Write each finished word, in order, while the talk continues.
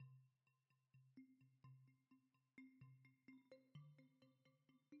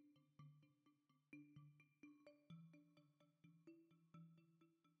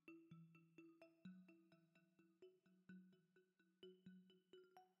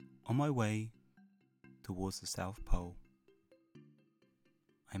On my way towards the South Pole,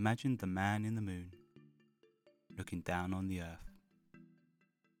 I imagined the man in the moon looking down on the Earth.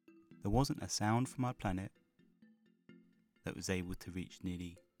 There wasn't a sound from our planet that was able to reach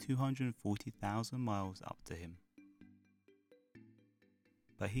nearly 240,000 miles up to him.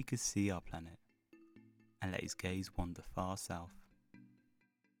 But he could see our planet and let his gaze wander far south.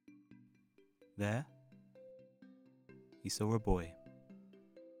 There, he saw a boy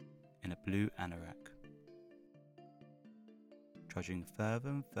in a blue anorak, trudging further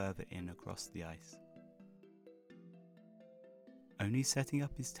and further in across the ice, only setting up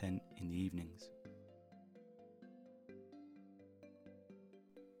his tent in the evenings.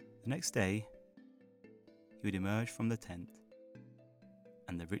 The next day, he would emerge from the tent,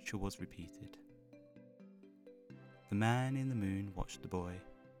 and the ritual was repeated. The man in the moon watched the boy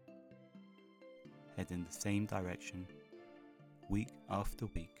head in the same direction week after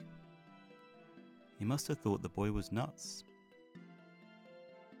week. He must have thought the boy was nuts.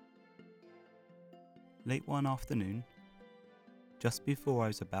 Late one afternoon, just before I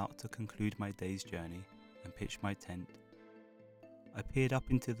was about to conclude my day's journey and pitch my tent, I peered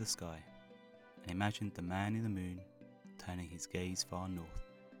up into the sky and imagined the man in the moon turning his gaze far north.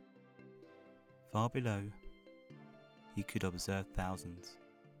 Far below, he could observe thousands,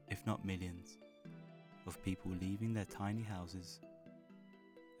 if not millions, of people leaving their tiny houses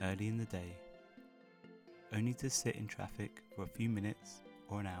early in the day, only to sit in traffic for a few minutes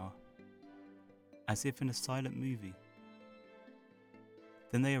or an hour, as if in a silent movie.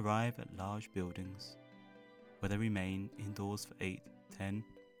 Then they arrive at large buildings, where they remain indoors for 8, 10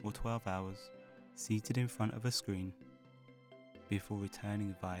 or 12 hours, seated in front of a screen, before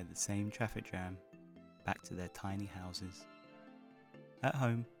returning via the same traffic jam back to their tiny houses. At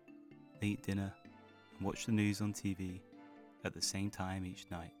home, they eat dinner and watch the news on TV at the same time each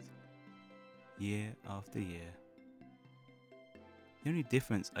night, year after year. The only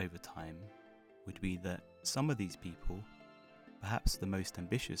difference over time would be that some of these people, perhaps the most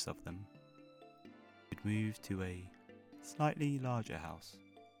ambitious of them, would move to a slightly larger house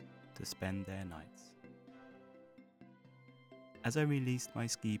to spend their nights. As I released my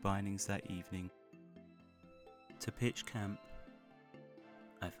ski bindings that evening to pitch camp,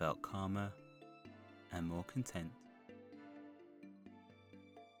 I felt calmer and more content